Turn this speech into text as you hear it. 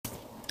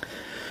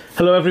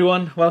Hello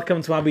everyone,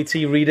 welcome to Abbey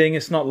Tea Reading.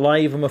 It's not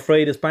live, I'm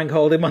afraid. It's Bank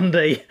Holiday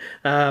Monday,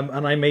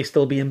 and I may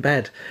still be in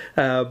bed.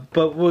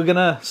 But we're going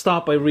to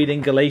start by reading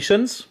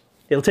Galatians.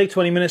 It'll take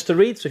 20 minutes to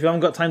read, so if you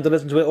haven't got time to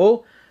listen to it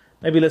all,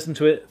 maybe listen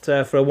to it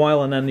for a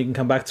while and then you can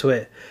come back to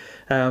it.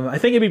 I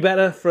think it'd be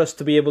better for us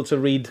to be able to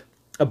read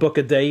a book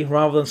a day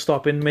rather than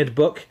stop in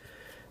mid-book,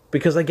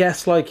 because I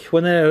guess like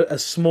when they're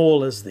as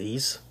small as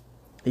these,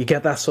 you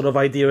get that sort of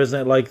idea, isn't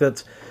it? Like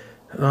that,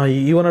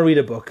 you want to read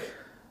a book,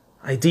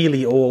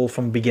 ideally all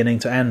from beginning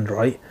to end,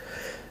 right?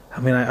 I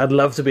mean, I'd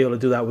love to be able to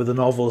do that with the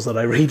novels that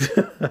I read,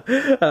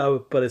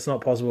 but it's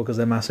not possible because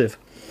they're massive.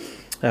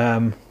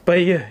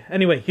 But yeah,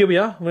 anyway, here we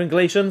are. We're in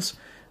Galatians.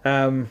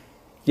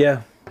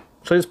 Yeah,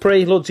 so let's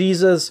pray. Lord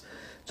Jesus,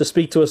 just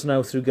speak to us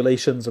now through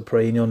Galatians. I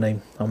pray in your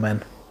name.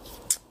 Amen.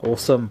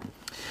 Awesome.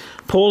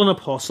 Paul, an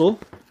apostle,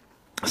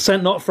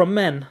 sent not from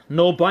men,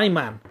 nor by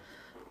man,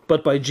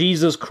 but by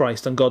Jesus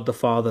Christ and God the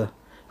Father,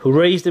 who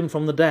raised him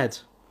from the dead,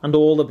 and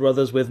all the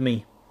brothers with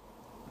me.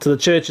 To the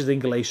churches in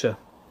Galatia,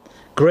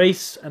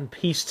 grace and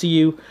peace to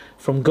you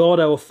from God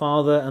our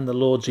Father and the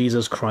Lord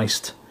Jesus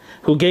Christ,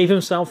 who gave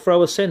himself for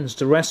our sins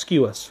to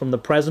rescue us from the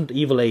present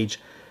evil age,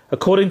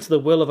 according to the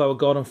will of our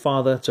God and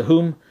Father, to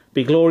whom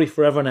be glory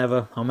forever and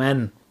ever.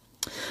 Amen.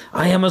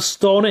 I am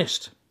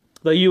astonished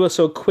that you are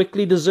so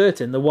quickly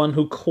deserting the one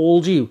who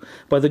called you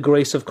by the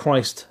grace of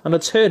Christ, and are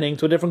turning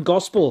to a different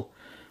gospel,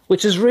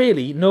 which is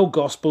really no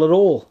gospel at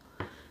all.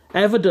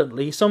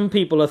 Evidently, some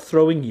people are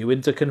throwing you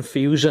into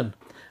confusion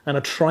and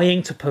are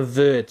trying to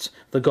pervert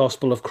the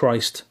gospel of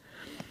Christ.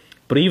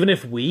 But even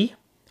if we,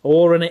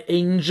 or an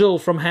angel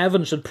from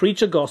heaven, should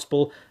preach a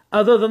gospel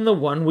other than the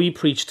one we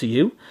preach to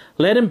you,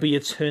 let him be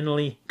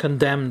eternally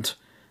condemned.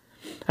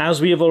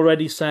 As we have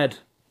already said,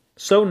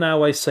 so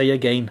now I say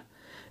again,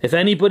 if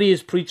anybody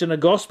is preaching a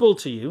gospel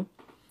to you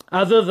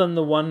other than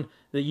the one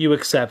that you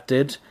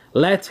accepted,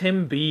 let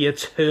him be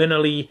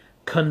eternally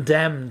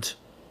condemned.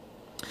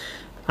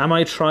 Am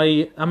I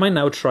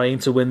now trying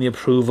to win the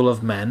approval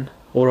of men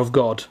or of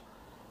God?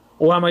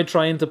 Or am I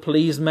trying to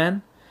please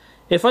men?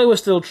 If I were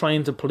still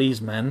trying to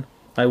please men,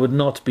 I would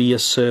not be a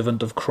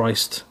servant of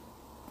Christ.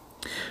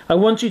 I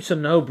want you to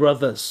know,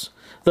 brothers,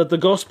 that the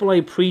gospel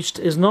I preached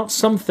is not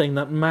something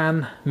that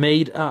man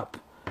made up.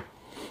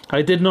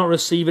 I did not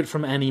receive it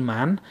from any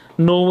man,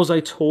 nor was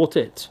I taught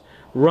it.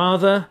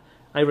 Rather,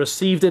 I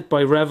received it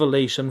by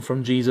revelation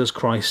from Jesus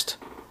Christ.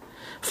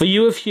 For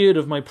you have heard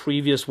of my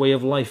previous way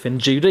of life in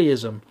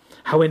Judaism,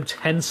 how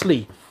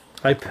intensely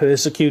I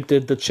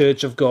persecuted the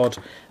church of God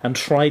and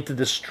tried to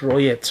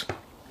destroy it.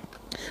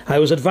 I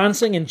was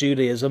advancing in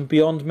Judaism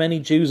beyond many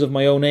Jews of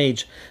my own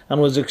age, and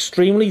was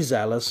extremely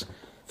zealous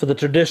for the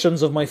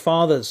traditions of my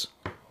fathers.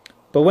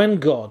 But when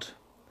God,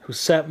 who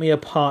set me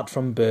apart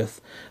from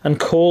birth and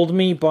called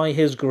me by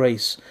his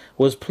grace,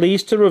 was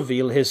pleased to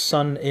reveal his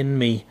Son in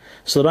me,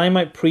 so that I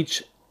might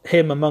preach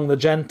him among the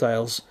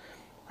Gentiles,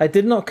 I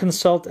did not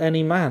consult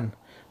any man,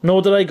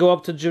 nor did I go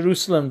up to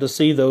Jerusalem to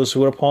see those who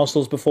were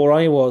apostles before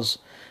I was,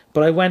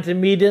 but I went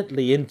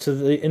immediately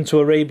into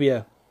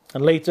Arabia,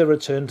 and later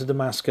returned to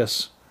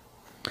Damascus.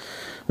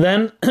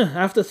 Then,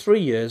 after 3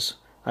 years,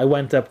 I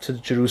went up to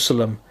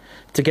Jerusalem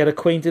to get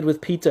acquainted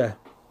with Peter,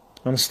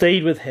 and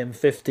stayed with him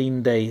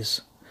 15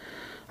 days.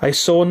 I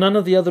saw none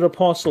of the other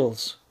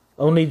apostles,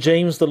 only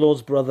James the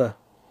Lord's brother.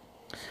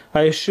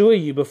 I assure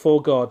you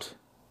before God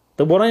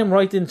that what I am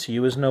writing to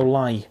you is no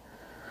lie.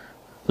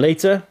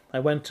 Later, I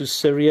went to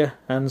Syria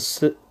and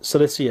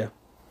Cilicia.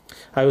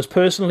 I was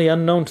personally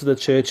unknown to the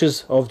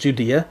churches of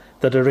Judea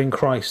that are in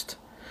Christ.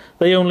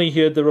 They only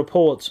heard the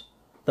report.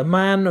 The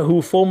man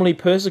who formerly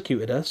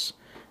persecuted us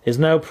is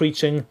now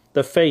preaching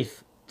the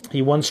faith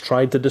he once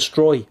tried to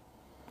destroy.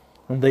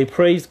 And they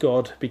praised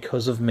God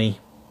because of me.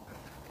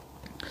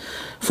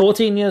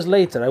 14 years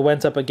later, I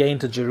went up again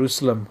to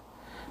Jerusalem,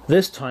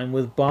 this time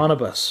with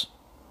Barnabas.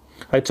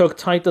 I took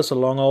Titus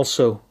along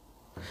also.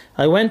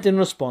 I went in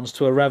response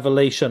to a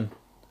revelation,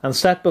 and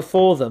set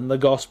before them the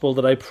gospel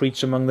that I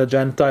preach among the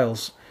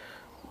Gentiles.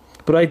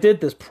 But I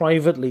did this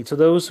privately to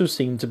those who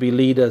seemed to be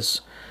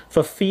leaders,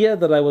 for fear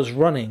that I was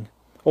running,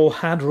 or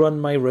had run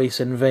my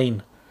race in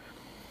vain.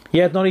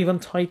 Yet not even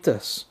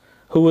Titus,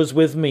 who was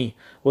with me,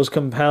 was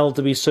compelled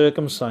to be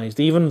circumcised,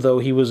 even though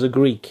he was a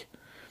Greek.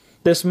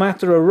 This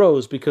matter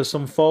arose because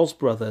some false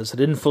brothers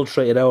had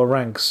infiltrated our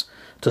ranks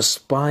to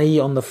spy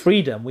on the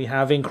freedom we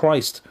have in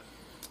Christ,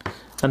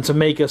 and to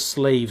make us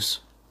slaves.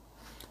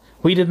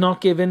 We did not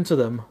give in to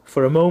them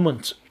for a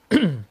moment,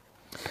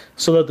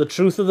 so that the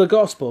truth of the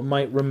gospel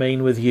might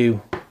remain with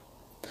you.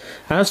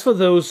 As for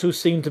those who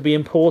seem to be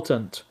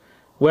important,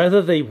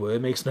 whether they were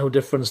makes no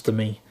difference to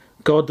me.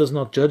 God does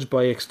not judge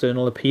by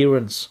external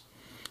appearance.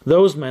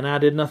 Those men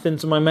added nothing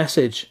to my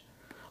message.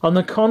 On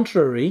the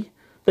contrary,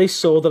 they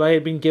saw that I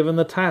had been given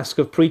the task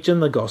of preaching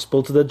the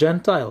gospel to the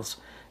Gentiles,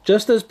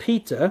 just as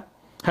Peter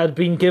had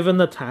been given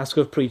the task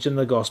of preaching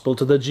the gospel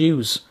to the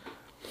Jews.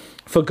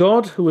 For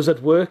God, who was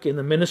at work in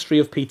the ministry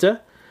of Peter,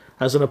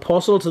 as an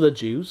apostle to the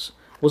Jews,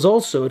 was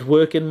also at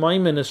work in my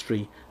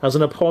ministry, as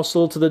an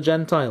apostle to the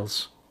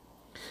Gentiles.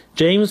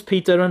 James,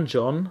 Peter, and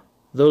John,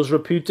 those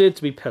reputed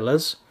to be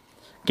pillars,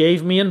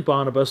 gave me and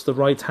Barnabas the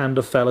right hand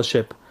of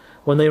fellowship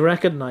when they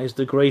recognized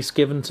the grace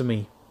given to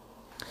me.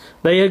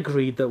 They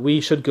agreed that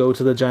we should go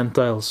to the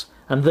Gentiles,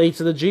 and they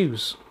to the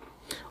Jews.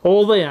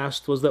 All they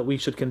asked was that we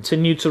should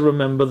continue to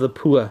remember the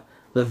poor,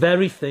 the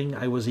very thing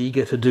I was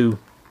eager to do.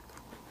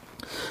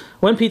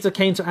 When Peter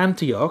came to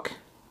Antioch,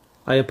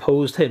 I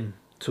opposed him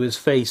to his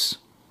face,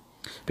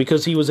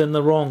 because he was in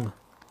the wrong.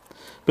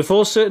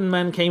 Before certain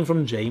men came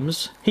from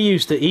James, he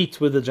used to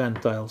eat with the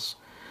Gentiles.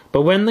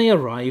 But when they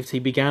arrived, he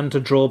began to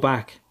draw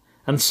back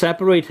and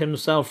separate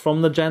himself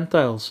from the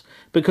Gentiles,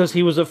 because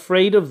he was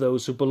afraid of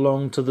those who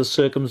belonged to the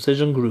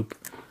circumcision group.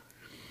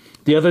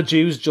 The other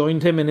Jews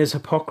joined him in his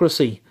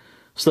hypocrisy,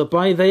 so that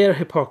by their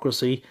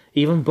hypocrisy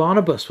even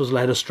Barnabas was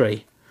led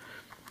astray.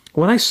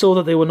 When I saw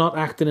that they were not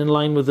acting in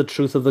line with the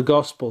truth of the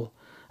gospel,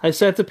 I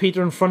said to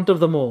Peter in front of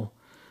them all,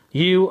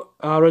 "You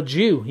are a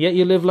Jew, yet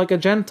you live like a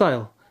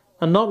Gentile,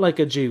 and not like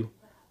a Jew.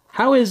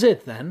 How is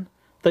it, then,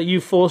 that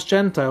you force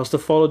Gentiles to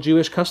follow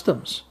Jewish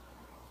customs?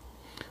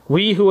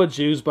 We who are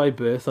Jews by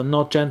birth and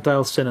not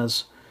Gentile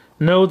sinners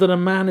know that a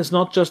man is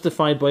not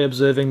justified by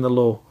observing the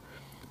law,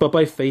 but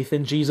by faith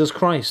in Jesus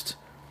Christ.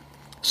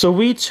 So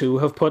we too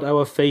have put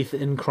our faith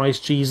in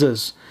Christ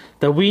Jesus,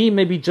 that we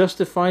may be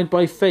justified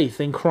by faith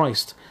in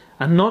Christ,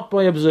 and not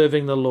by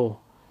observing the law,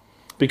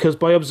 because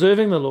by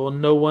observing the law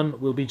no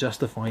one will be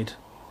justified.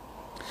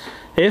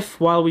 If,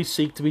 while we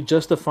seek to be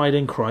justified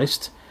in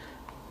Christ,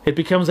 it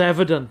becomes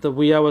evident that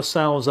we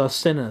ourselves are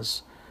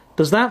sinners,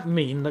 does that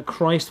mean that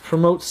Christ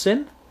promotes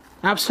sin?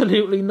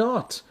 Absolutely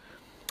not.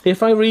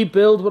 If I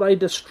rebuild what I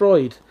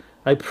destroyed,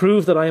 I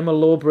prove that I am a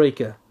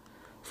lawbreaker.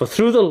 For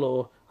through the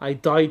law I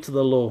died to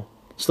the law,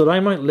 so that I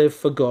might live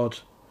for God.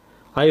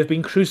 I have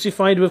been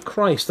crucified with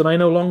Christ, and I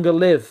no longer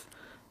live,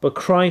 but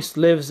Christ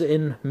lives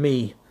in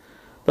me.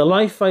 The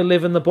life I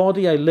live in the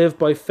body I live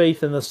by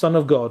faith in the Son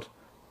of God,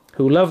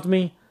 who loved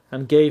me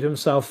and gave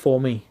himself for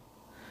me.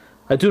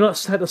 I do not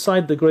set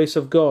aside the grace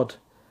of God,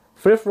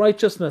 for if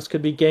righteousness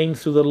could be gained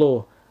through the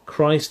law,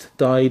 Christ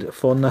died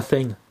for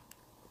nothing."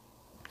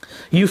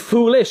 You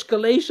foolish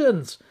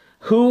Galatians!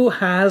 Who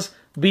has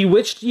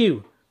bewitched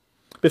you?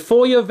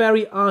 Before your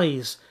very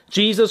eyes,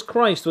 Jesus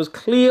Christ was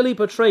clearly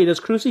portrayed as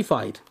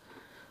crucified.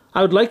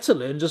 I would like to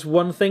learn just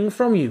one thing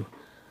from you.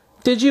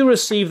 Did you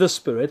receive the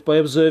Spirit by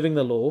observing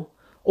the law,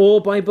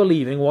 or by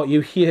believing what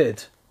you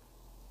heard?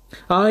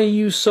 Are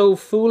you so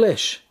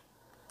foolish?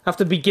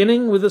 After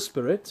beginning with the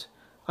Spirit,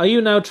 are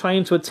you now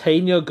trying to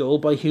attain your goal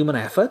by human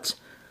effort?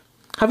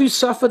 Have you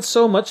suffered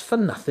so much for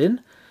nothing,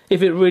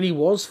 if it really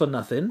was for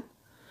nothing?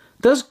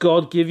 Does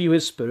God give you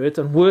his Spirit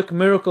and work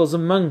miracles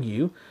among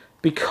you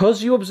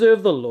because you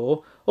observe the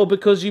law, or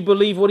because you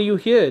believe what you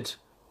heard?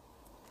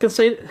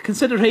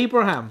 Consider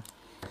Abraham.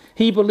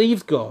 He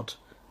believed God,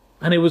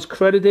 and it was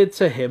credited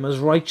to him as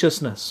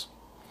righteousness.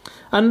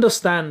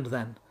 Understand,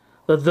 then,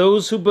 that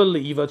those who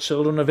believe are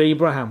children of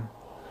Abraham.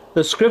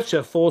 The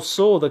Scripture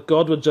foresaw that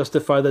God would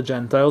justify the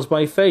Gentiles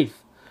by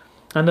faith,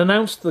 and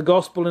announced the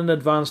gospel in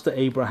advance to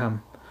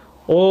Abraham.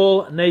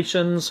 All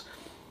nations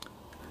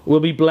will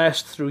be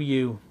blessed through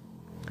you.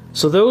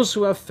 So those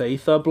who have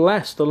faith are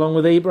blessed along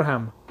with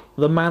Abraham,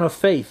 the man of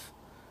faith.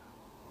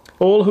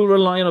 All who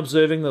rely on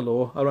observing the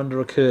law are under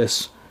a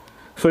curse.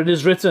 For it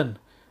is written,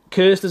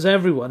 "Cursed is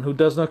everyone who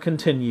does not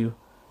continue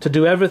to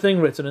do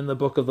everything written in the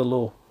book of the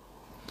law."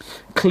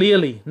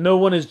 Clearly, no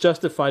one is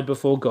justified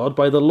before God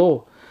by the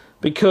law,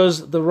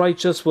 because the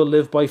righteous will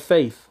live by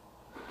faith.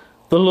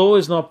 The law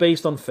is not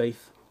based on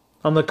faith.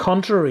 On the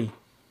contrary,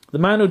 the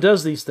man who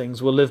does these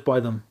things will live by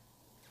them.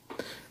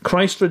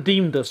 Christ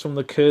redeemed us from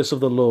the curse of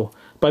the law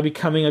by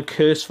becoming a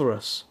curse for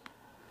us.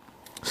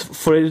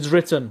 For it is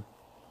written,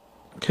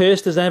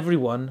 "Cursed is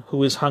everyone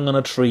who is hung on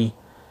a tree."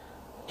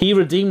 He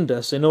redeemed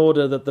us in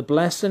order that the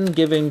blessing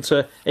given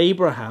to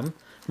Abraham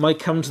might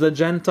come to the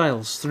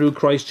Gentiles through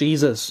Christ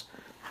Jesus,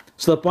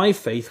 so that by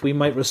faith we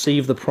might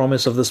receive the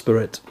promise of the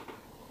Spirit.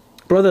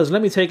 Brothers,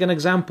 let me take an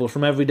example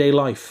from everyday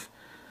life.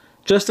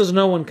 Just as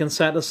no one can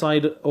set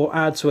aside or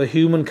add to a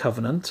human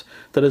covenant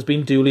that has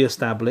been duly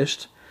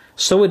established,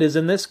 so it is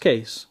in this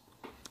case.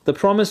 The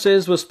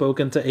promises were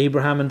spoken to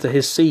Abraham and to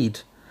his seed.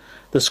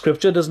 The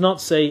Scripture does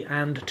not say,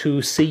 "and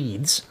to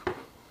seeds,"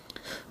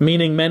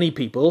 meaning many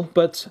people,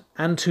 but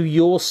 "and to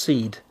your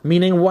seed,"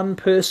 meaning one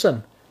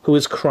person, who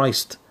is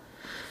Christ.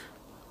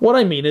 What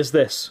I mean is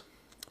this.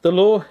 The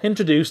law,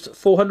 introduced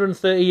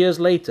 430 years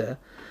later,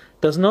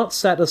 does not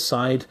set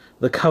aside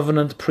the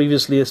covenant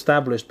previously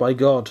established by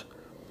God,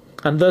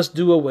 and thus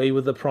do away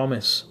with the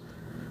promise.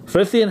 For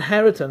if the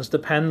inheritance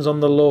depends on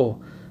the law,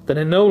 then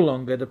it no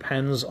longer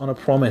depends on a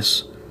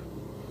promise.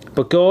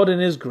 But God in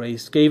his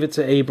grace gave it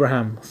to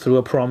Abraham through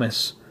a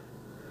promise.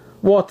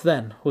 What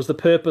then was the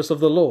purpose of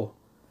the law?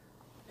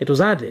 It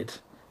was added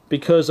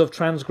because of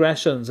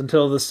transgressions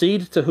until the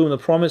seed to whom the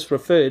promise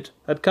referred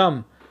had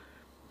come.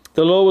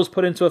 The law was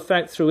put into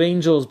effect through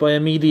angels by a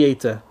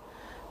mediator.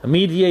 A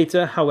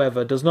mediator,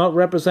 however, does not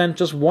represent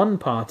just one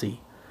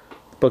party,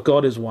 but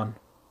God is one.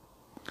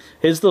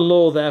 Is the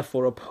law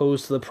therefore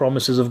opposed to the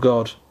promises of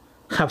God?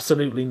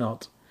 Absolutely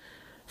not.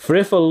 For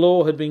if a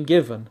law had been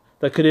given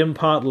that could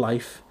impart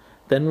life,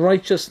 then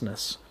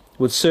righteousness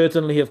would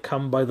certainly have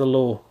come by the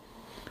law.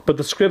 But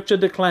the Scripture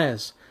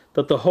declares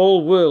that the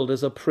whole world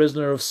is a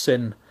prisoner of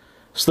sin,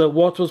 so that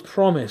what was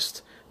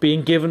promised,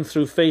 being given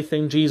through faith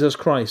in Jesus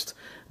Christ,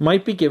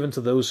 might be given to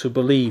those who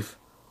believe.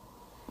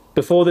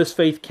 Before this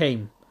faith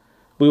came,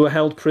 we were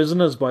held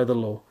prisoners by the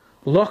law,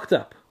 locked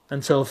up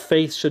until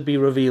faith should be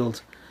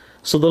revealed.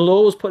 So the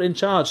law was put in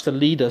charge to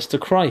lead us to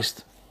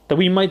Christ, that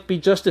we might be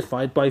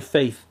justified by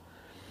faith.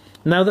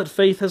 Now that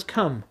faith has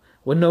come,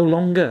 we're no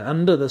longer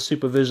under the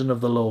supervision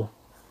of the law.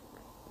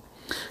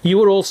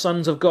 You are all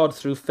sons of God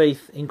through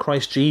faith in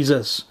Christ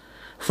Jesus.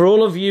 For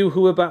all of you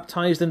who were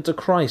baptized into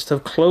Christ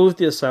have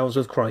clothed yourselves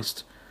with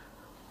Christ.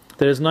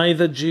 There is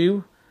neither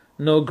Jew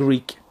nor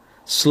Greek,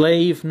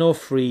 slave nor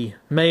free,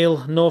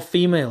 male nor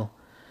female,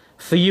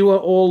 for you are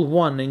all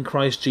one in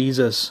Christ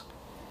Jesus.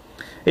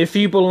 If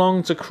you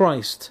belong to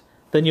Christ,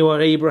 then you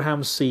are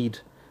Abraham's seed,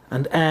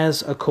 and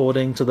heirs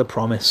according to the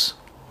promise.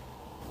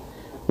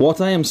 What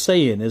I am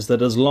saying is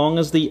that as long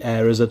as the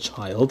heir is a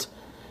child,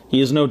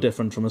 he is no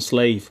different from a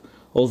slave,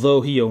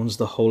 although he owns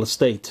the whole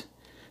estate.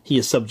 He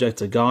is subject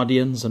to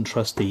guardians and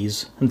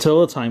trustees until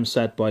the time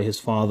set by his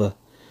father.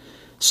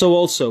 So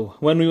also,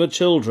 when we were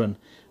children,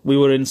 we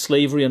were in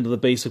slavery under the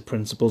basic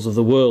principles of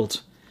the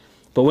world.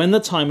 But when the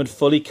time had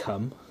fully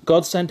come,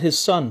 God sent his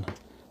Son,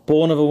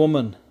 born of a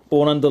woman,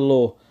 born under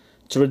law,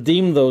 to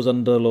redeem those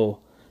under law,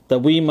 that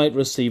we might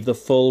receive the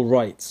full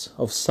rights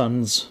of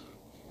sons.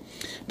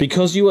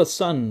 Because you are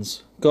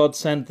sons, God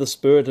sent the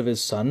Spirit of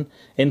his Son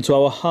into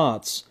our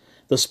hearts,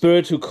 the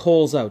Spirit who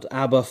calls out,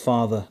 Abba,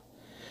 Father.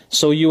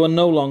 So you are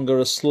no longer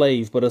a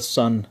slave, but a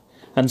son.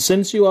 And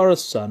since you are a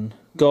son,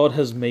 God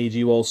has made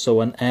you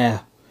also an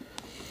heir.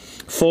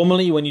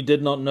 Formerly, when you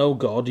did not know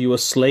God, you were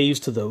slaves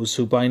to those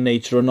who by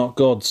nature are not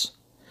gods.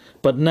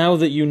 But now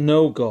that you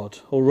know God,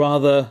 or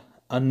rather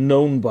are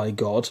known by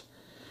God,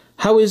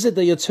 how is it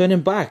that you're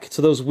turning back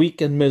to those weak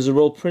and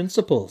miserable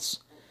principles?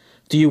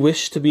 Do you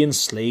wish to be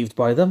enslaved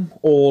by them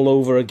all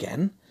over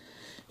again?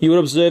 You are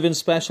observing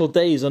special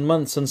days and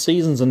months and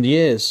seasons and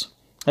years.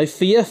 I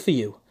fear for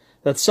you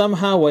that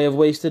somehow I have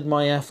wasted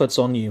my efforts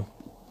on you.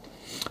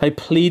 I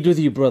plead with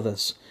you,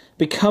 brothers,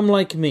 become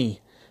like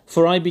me,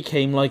 for I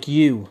became like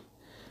you.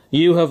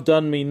 You have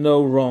done me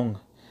no wrong.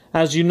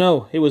 As you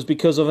know, it was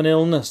because of an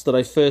illness that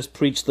I first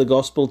preached the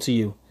gospel to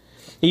you.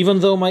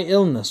 Even though my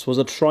illness was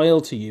a trial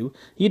to you,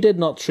 you did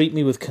not treat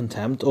me with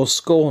contempt or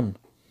scorn.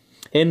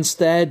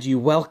 Instead, you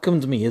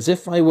welcomed me as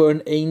if I were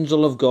an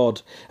angel of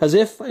God, as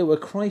if I were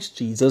Christ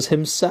Jesus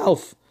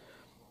himself.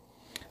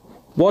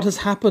 What has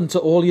happened to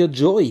all your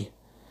joy?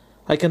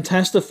 I can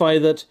testify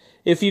that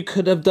if you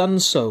could have done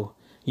so,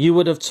 you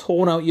would have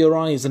torn out your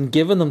eyes and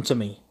given them to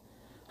me.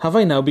 Have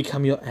I now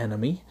become your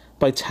enemy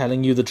by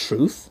telling you the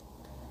truth?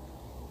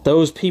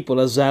 Those people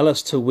are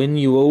zealous to win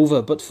you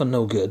over, but for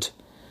no good.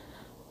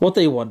 What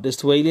they want is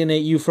to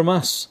alienate you from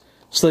us,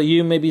 so that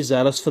you may be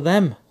zealous for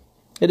them.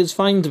 It is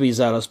fine to be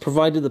zealous,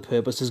 provided the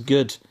purpose is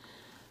good,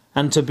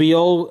 and to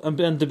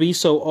be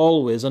so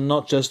always, and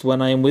not just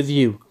when I am with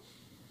you.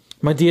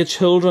 My dear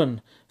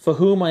children, for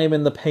whom I am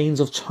in the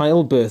pains of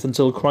childbirth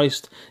until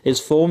Christ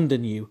is formed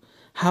in you,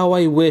 how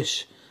I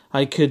wish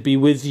I could be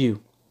with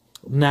you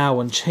now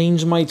and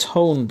change my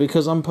tone,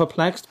 because I'm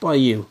perplexed by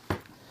you.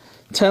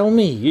 Tell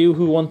me, you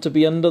who want to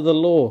be under the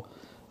law,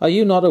 are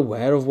you not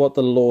aware of what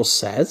the law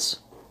says?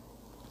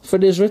 For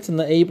it is written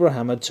that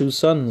Abraham had 2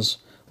 sons,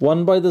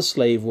 one by the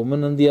slave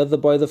woman and the other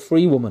by the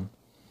free woman.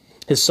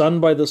 His son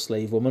by the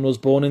slave woman was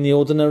born in the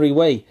ordinary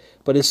way,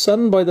 but his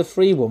son by the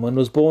free woman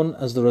was born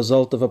as the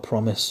result of a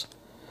promise.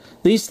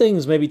 These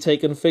things may be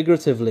taken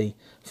figuratively,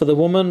 for the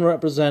women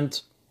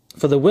represent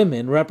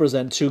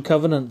 2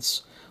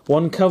 covenants.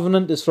 One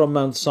covenant is from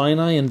Mount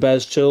Sinai and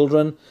bears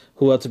children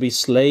who are to be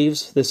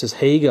slaves. This is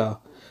Hagar.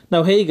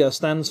 Now Hagar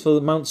stands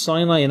for Mount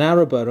Sinai in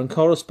Arabah and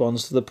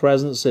corresponds to the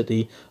present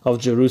city of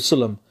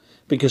Jerusalem,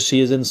 because she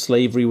is in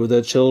slavery with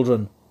her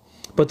children.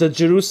 But the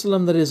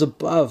Jerusalem that is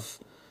above,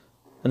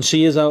 is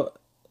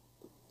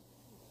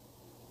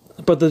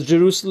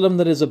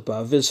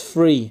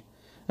free,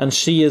 and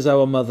she is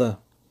our mother.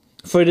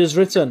 For it is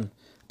written,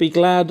 Be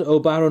glad, O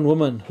barren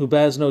woman, who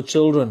bears no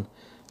children.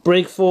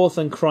 Break forth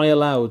and cry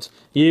aloud,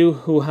 you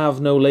who have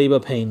no labour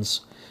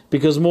pains,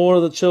 because more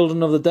are the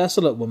children of the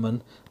desolate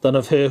woman than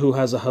of her who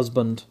has a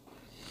husband.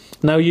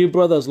 Now you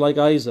brothers, like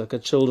Isaac, are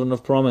children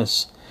of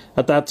promise.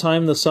 At that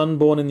time the son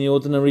born in the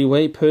ordinary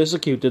way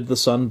persecuted the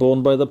son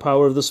born by the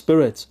power of the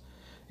Spirit.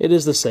 It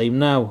is the same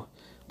now.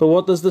 But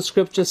what does the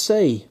Scripture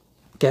say?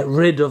 Get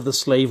rid of the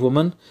slave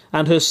woman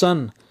and her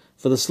son,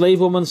 for the slave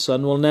woman's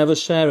son will never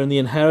share in the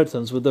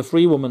inheritance with the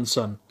free woman's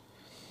son.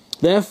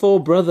 Therefore,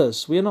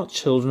 brothers, we are not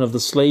children of the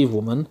slave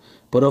woman,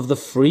 but of the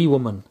free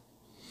woman.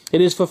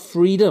 It is for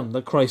freedom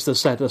that Christ has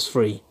set us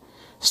free.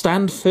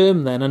 Stand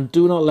firm then, and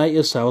do not let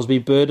yourselves be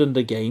burdened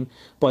again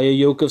by a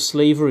yoke of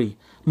slavery.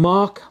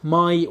 Mark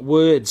my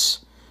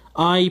words.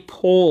 I,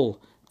 Paul,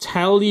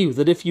 tell you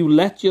that if you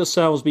let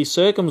yourselves be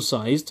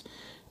circumcised,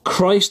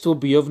 Christ will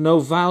be of no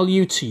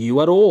value to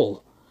you at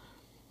all.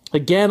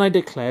 Again I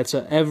declare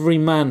to every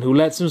man who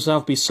lets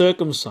himself be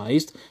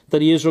circumcised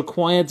that he is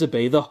required to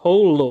obey the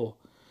whole law.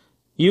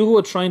 You who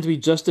are trying to be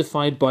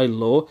justified by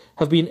law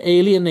have been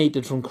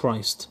alienated from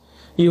Christ.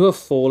 You have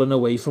fallen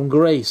away from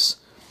grace.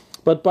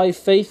 But by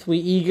faith we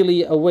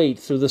eagerly await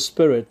through the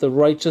Spirit the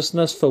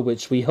righteousness for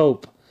which we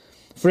hope.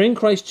 For in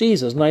Christ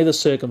Jesus neither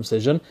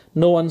circumcision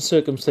nor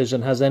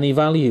uncircumcision has any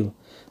value.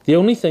 The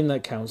only thing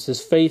that counts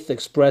is faith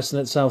expressing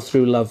itself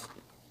through love.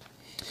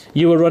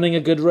 You are running a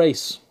good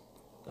race.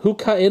 Who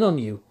cut in on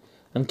you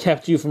and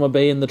kept you from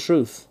obeying the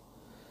truth?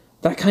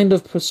 That kind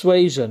of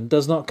persuasion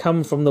does not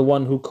come from the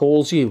one who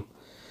calls you.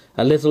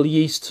 A little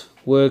yeast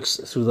works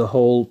through the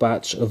whole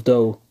batch of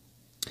dough.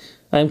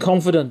 I am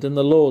confident in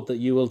the Lord that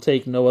you will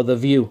take no other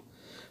view.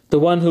 The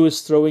one who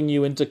is throwing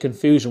you into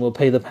confusion will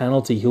pay the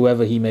penalty,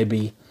 whoever he may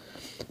be.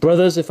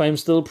 Brothers, if I am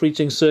still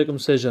preaching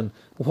circumcision,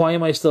 why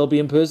am I still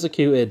being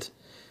persecuted?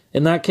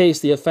 In that case,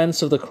 the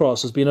offence of the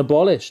cross has been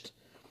abolished.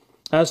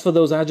 As for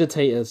those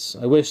agitators,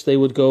 I wish they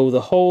would go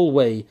the whole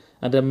way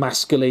and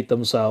emasculate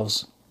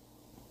themselves.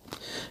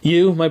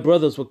 You, my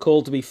brothers, were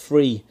called to be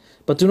free,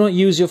 but do not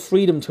use your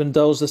freedom to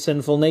indulge the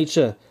sinful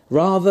nature.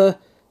 Rather,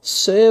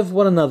 serve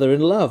one another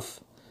in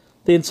love.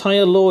 The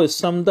entire law is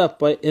summed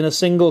up in a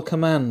single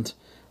command.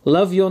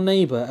 Love your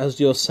neighbour as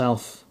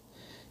yourself.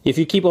 If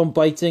you keep on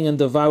biting and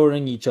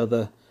devouring each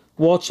other,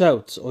 watch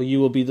out, or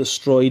you will be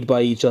destroyed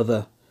by each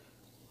other.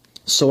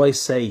 So I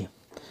say,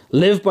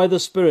 live by the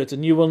Spirit,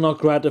 and you will not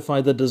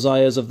gratify the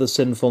desires of the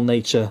sinful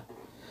nature.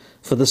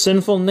 For the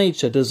sinful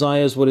nature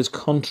desires what is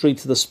contrary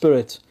to the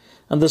Spirit,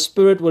 and the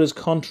Spirit what is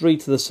contrary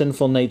to the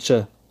sinful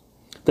nature.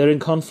 They're in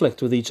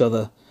conflict with each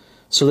other,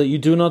 so that you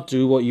do not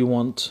do what you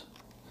want.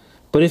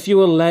 But if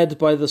you are led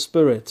by the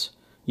Spirit,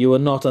 you are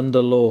not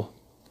under law.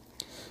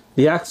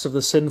 The acts of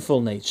the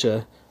sinful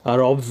nature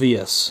are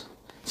obvious: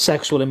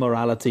 sexual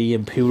immorality,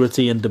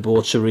 impurity and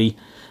debauchery,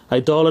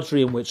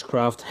 idolatry and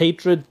witchcraft,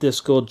 hatred,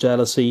 discord,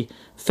 jealousy,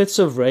 fits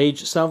of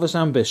rage, selfish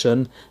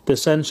ambition,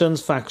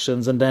 dissensions,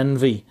 factions and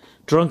envy,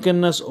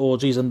 drunkenness,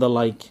 orgies and the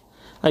like.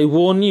 I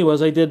warn you,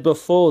 as I did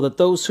before, that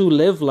those who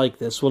live like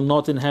this will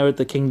not inherit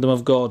the kingdom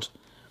of God.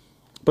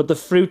 But the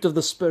fruit of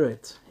the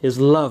Spirit is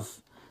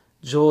love,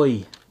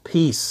 joy,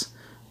 peace,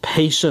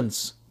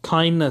 patience,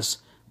 kindness,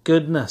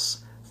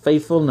 goodness,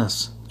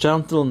 faithfulness,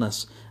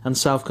 gentleness, and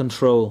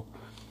self-control.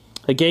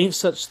 Against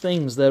such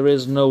things there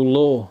is no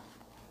law.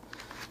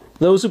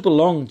 Those who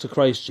belong to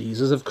Christ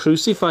Jesus have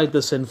crucified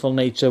the sinful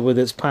nature with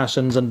its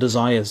passions and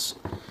desires.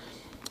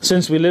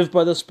 Since we live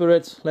by the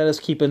Spirit, let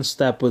us keep in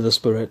step with the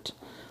Spirit.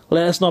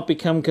 Let us not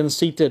become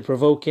conceited,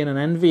 provoking and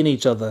envying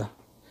each other.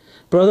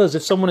 Brothers,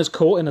 if someone is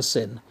caught in a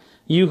sin,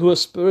 you who are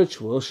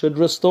spiritual should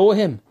restore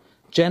him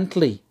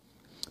gently.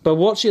 But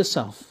watch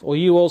yourself, or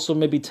you also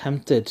may be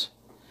tempted.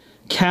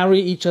 Carry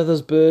each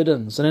other's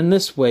burdens, and in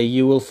this way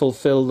you will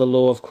fulfill the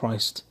law of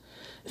Christ.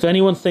 If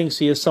anyone thinks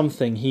he is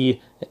something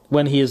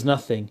when he is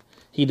nothing,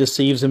 he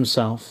deceives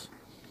himself.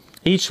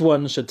 Each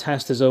one should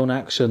test his own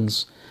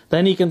actions.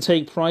 Then he can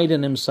take pride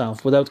in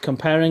himself without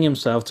comparing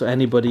himself to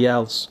anybody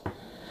else.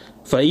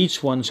 For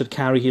each one should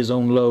carry his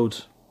own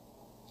load.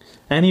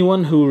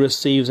 Anyone who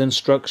receives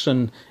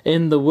instruction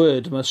in the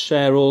word must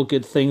share all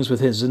good things with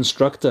his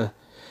instructor.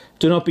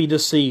 Do not be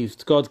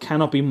deceived. God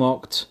cannot be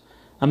mocked.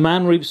 A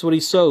man reaps what he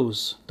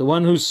sows. The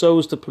one who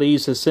sows to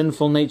please his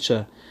sinful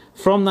nature,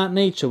 from that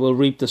nature will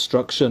reap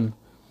destruction.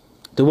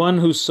 The one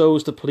who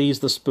sows to please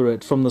the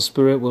Spirit, from the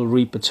Spirit will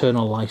reap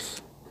eternal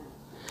life.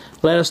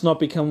 Let us not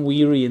become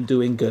weary in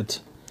doing good,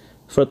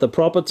 for at the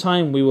proper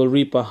time we will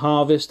reap a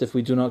harvest if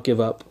we do not give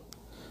up.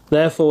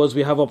 Therefore, as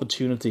we have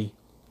opportunity,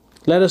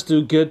 let us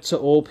do good to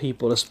all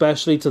people,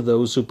 especially to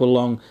those who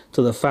belong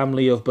to the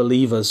family of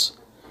believers.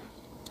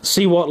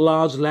 See what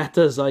large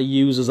letters I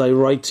use as I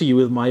write to you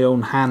with my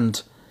own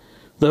hand.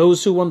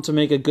 Those who want to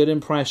make a good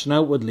impression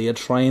outwardly are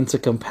trying to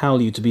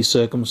compel you to be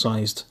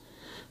circumcised.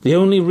 The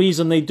only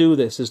reason they do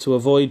this is to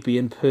avoid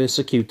being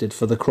persecuted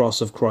for the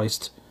cross of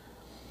Christ.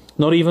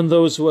 Not even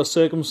those who are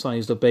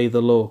circumcised obey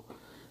the law.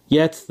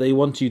 Yet they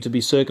want you to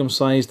be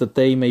circumcised that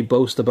they may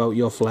boast about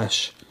your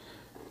flesh.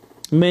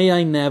 May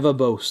I never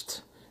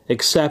boast,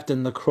 except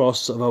in the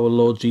cross of our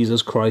Lord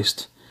Jesus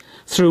Christ,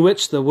 through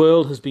which the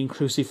world has been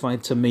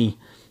crucified to me,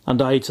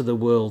 and I to the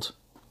world.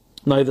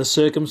 Neither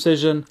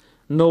circumcision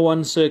nor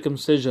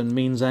uncircumcision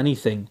means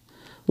anything.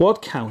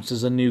 What counts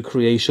is a new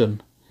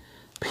creation.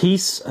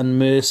 Peace and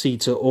mercy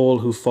to all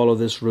who follow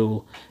this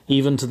rule,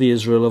 even to the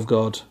Israel of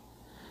God.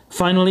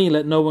 Finally,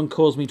 let no one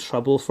cause me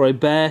trouble, for I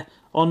bear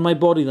on my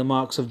body the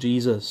marks of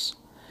Jesus.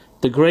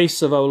 The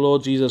grace of our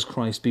Lord Jesus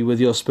Christ be with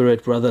your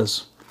spirit,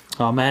 brothers.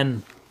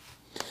 Amen.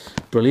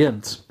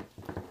 Brilliant.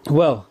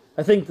 Well,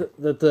 I think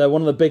that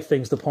one of the big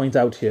things to point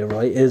out here,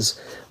 right, is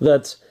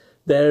that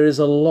there is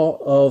a lot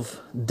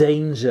of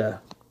danger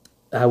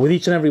with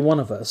each and every one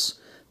of us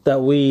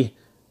that we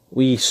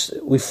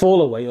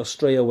fall away or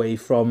stray away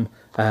from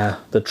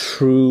the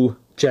true,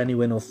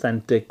 genuine,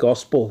 authentic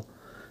gospel,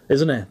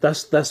 isn't it?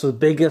 That's the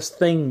biggest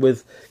thing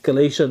with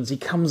Galatians. He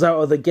comes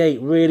out of the gate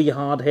really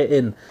hard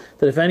hitting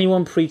that if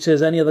anyone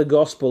preaches any other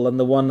gospel than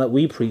the one that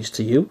we preach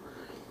to you,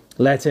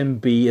 let him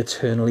be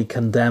eternally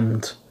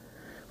condemned.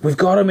 We've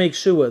got to make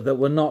sure that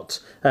we're not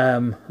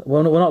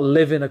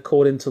living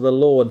according to the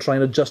law and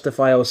trying to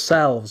justify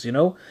ourselves.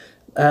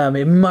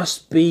 It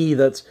must be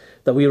that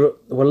we're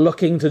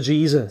looking to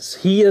Jesus.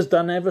 He has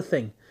done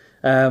everything,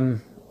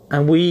 and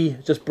we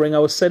just bring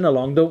our sin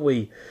along, don't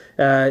we?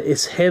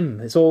 It's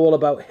him. It's all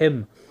about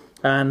him,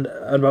 and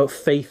about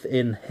faith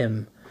in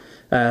him.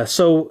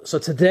 So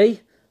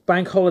today,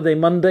 Bank Holiday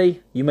Monday,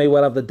 you may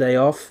well have the day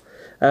off.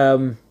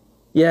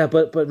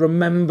 But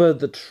remember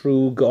the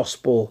true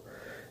gospel.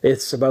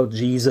 It's about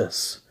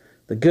Jesus.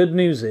 The good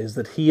news is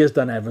that he has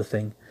done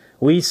everything.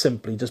 We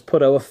simply just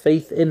put our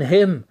faith in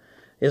him,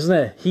 isn't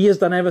it? He has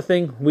done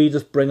everything. We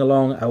just bring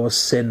along our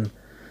sin.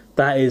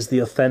 That is the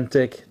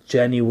authentic,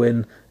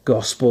 genuine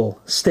gospel.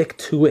 Stick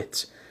to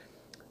it.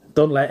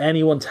 Don't let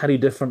anyone tell you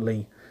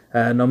differently.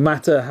 No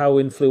matter how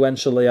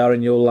influential they are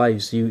in your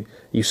lives, you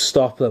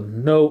stop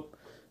them. No,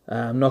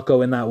 I'm not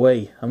going that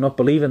way. I'm not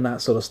believing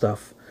that sort of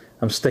stuff.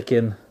 I'm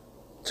sticking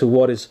to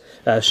what is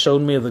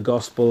shown me of the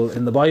gospel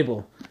in the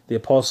Bible. The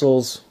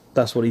apostles,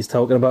 that's what he's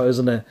talking about,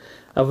 isn't it?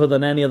 Other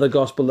than any other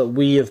gospel that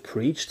we have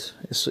preached,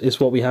 it's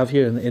what we have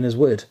here in his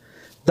word.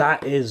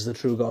 That is the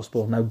true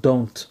gospel. Now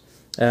don't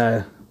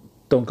go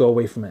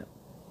away from it.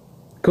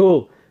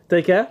 Cool.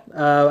 Take care.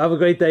 Have a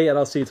great day, and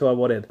I'll see you tomorrow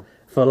morning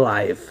for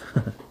live.